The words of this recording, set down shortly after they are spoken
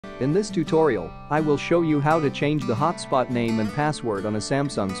In this tutorial, I will show you how to change the hotspot name and password on a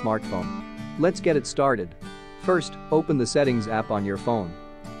Samsung smartphone. Let's get it started. First, open the Settings app on your phone.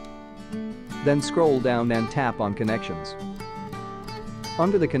 Then scroll down and tap on Connections.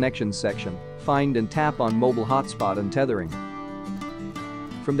 Under the Connections section, find and tap on Mobile Hotspot and Tethering.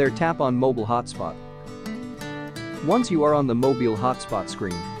 From there, tap on Mobile Hotspot. Once you are on the mobile hotspot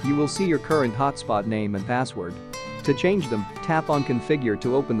screen, you will see your current hotspot name and password. To change them, tap on Configure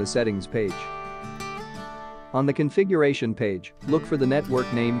to open the settings page. On the configuration page, look for the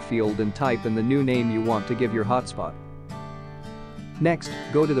network name field and type in the new name you want to give your hotspot. Next,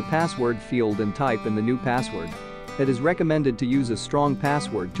 go to the password field and type in the new password. It is recommended to use a strong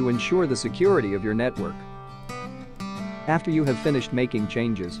password to ensure the security of your network. After you have finished making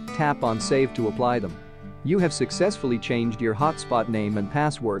changes, tap on Save to apply them. You have successfully changed your hotspot name and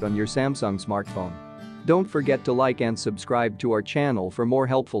password on your Samsung smartphone. Don't forget to like and subscribe to our channel for more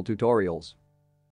helpful tutorials.